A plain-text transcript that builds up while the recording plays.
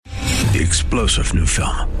The explosive new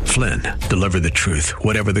film, Flynn, Deliver the Truth,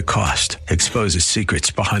 Whatever the Cost, exposes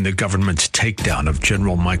secrets behind the government's takedown of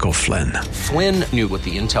General Michael Flynn. Flynn knew what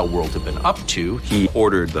the intel world had been up to. He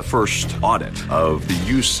ordered the first audit of the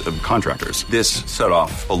use of contractors. This set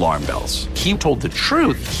off alarm bells. He told the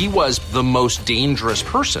truth. He was the most dangerous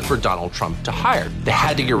person for Donald Trump to hire. They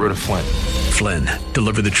had to get rid of Flynn. Flynn,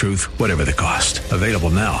 Deliver the Truth, Whatever the Cost. Available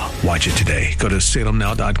now. Watch it today. Go to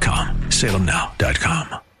salemnow.com.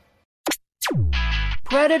 salemnow.com.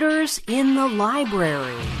 Predators in the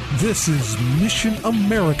library. This is Mission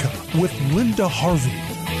America with Linda Harvey.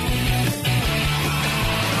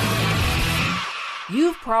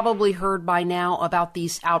 You've probably heard by now about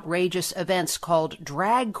these outrageous events called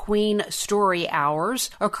drag queen story hours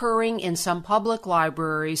occurring in some public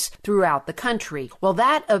libraries throughout the country. Well,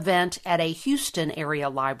 that event at a Houston area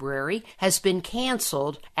library has been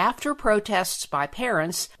canceled after protests by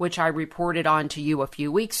parents, which I reported on to you a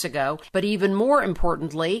few weeks ago, but even more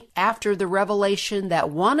importantly, after the revelation that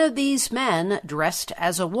one of these men dressed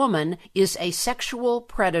as a woman is a sexual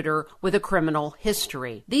predator with a criminal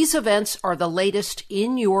history. These events are the latest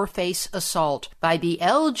in-your-face assault by the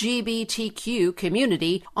LGBTQ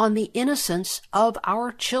community on the innocence of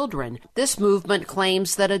our children. This movement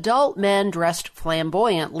claims that adult men dressed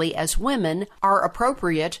flamboyantly as women are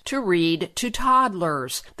appropriate to read to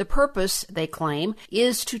toddlers. The purpose, they claim,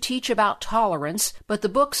 is to teach about tolerance, but the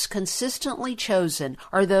books consistently chosen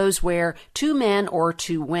are those where two men or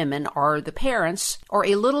two women are the parents, or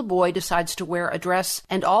a little boy decides to wear a dress,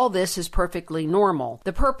 and all this is perfectly normal.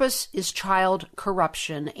 The purpose is child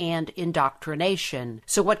corruption and indoctrination.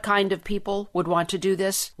 So what kind of people would want to do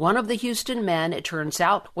this? One of the Houston men, it turns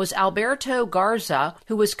out, was Alberto Garza,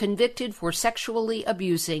 who was convicted for sexually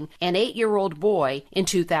abusing an 8-year-old boy in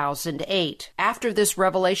 2008. After this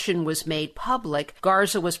revelation was made public,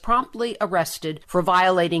 Garza was promptly arrested for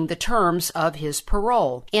violating the terms of his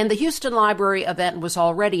parole. And the Houston Library event was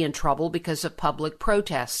already in trouble because of public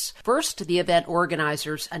protests. First, the event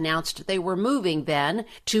organizers announced they were moving then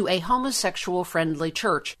to a homosexual-friendly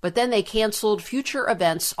church, but then they canceled future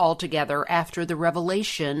events altogether after the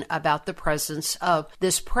revelation about the presence of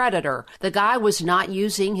this predator. The guy was not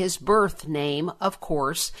using his birth name, of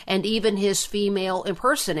course, and even his female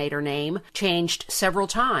impersonator name changed several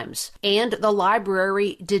times. And the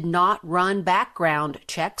library did not run background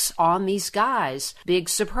checks on these guys. Big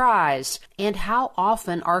surprise. And how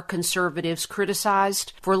often are conservatives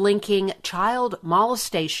criticized for linking child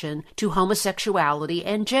molestation to homosexuality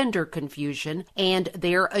and gender confusion and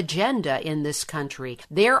their agenda in this country?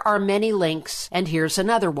 There are many links, and here's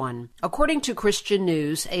another one. According to Christian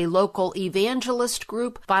News, a local evangelist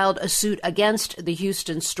group filed a suit against the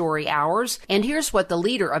Houston Story Hours, and here's what the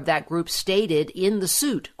leader of that group stated in the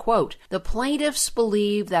suit, quote, "The plaintiffs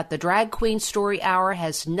believe that the Drag Queen Story Hour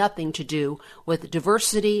has nothing to do with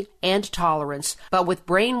diversity and tolerance, but with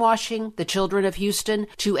brainwashing the children of Houston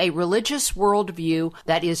to a religious worldview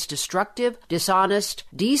that is destructive, dishonest,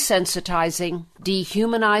 desensitizing,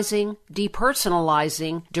 dehumanizing,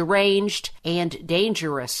 depersonalizing, deranged, and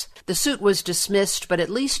dangerous." The suit was dismissed, but at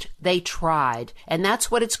least they tried, and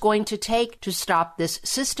that's what it's going to take to stop this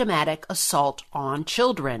systematic assault on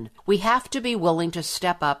children. We have to be willing to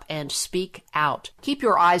step up and speak out. Keep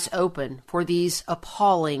your eyes open for these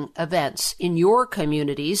appalling events in your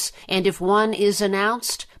communities, and if one is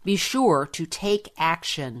announced, be sure to take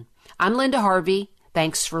action. I'm Linda Harvey.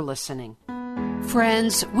 Thanks for listening.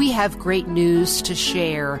 Friends, we have great news to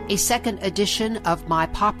share. A second edition of my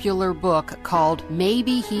popular book called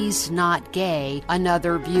Maybe He's Not Gay,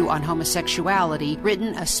 Another View on Homosexuality,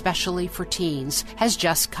 written especially for teens, has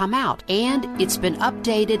just come out. And it's been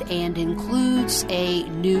updated and includes a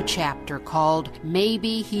new chapter called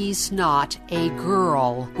Maybe He's Not a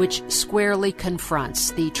Girl, which squarely confronts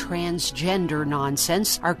the transgender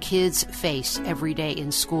nonsense our kids face every day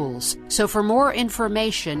in schools. So for more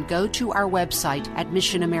information, go to our website at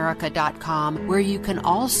missionamerica.com, where you can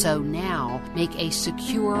also now make a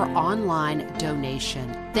secure online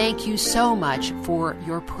donation. Thank you so much for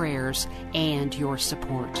your prayers and your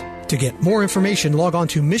support. To get more information, log on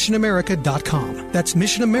to missionamerica.com. That's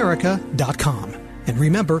missionamerica.com. And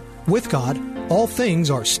remember, with God, all things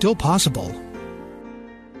are still possible.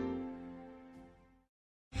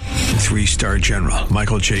 3-star General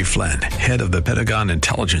Michael J. Flynn, head of the Pentagon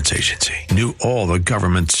Intelligence Agency, knew all the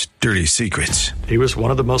government's dirty secrets. He was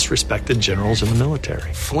one of the most respected generals in the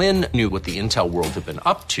military. Flynn knew what the intel world had been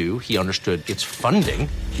up to. He understood its funding.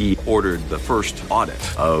 He ordered the first audit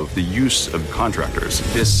of the use of contractors.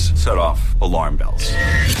 This set off alarm bells.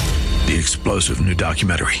 The explosive new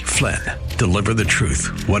documentary, Flynn, Deliver the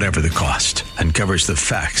Truth, Whatever the Cost, uncovers the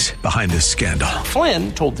facts behind this scandal.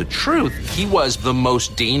 Flynn told the truth. He was the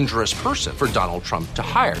most dangerous person for Donald Trump to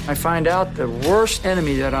hire. I find out the worst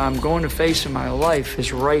enemy that I'm going to face in my life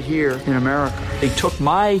is right here in America. They took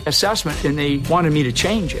my assessment and they wanted me to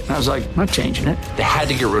change it. And I was like, I'm not changing it. They had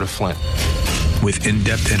to get rid of Flynn. With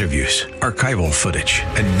in-depth interviews, archival footage,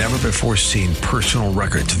 and never-before-seen personal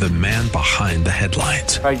records of the man behind the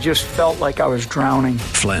headlines. I just felt like I was drowning.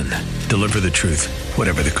 Flynn, Deliver the Truth,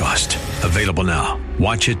 Whatever the Cost. Available now.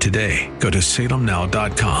 Watch it today. Go to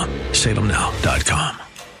salemnow.com. salemnow.com.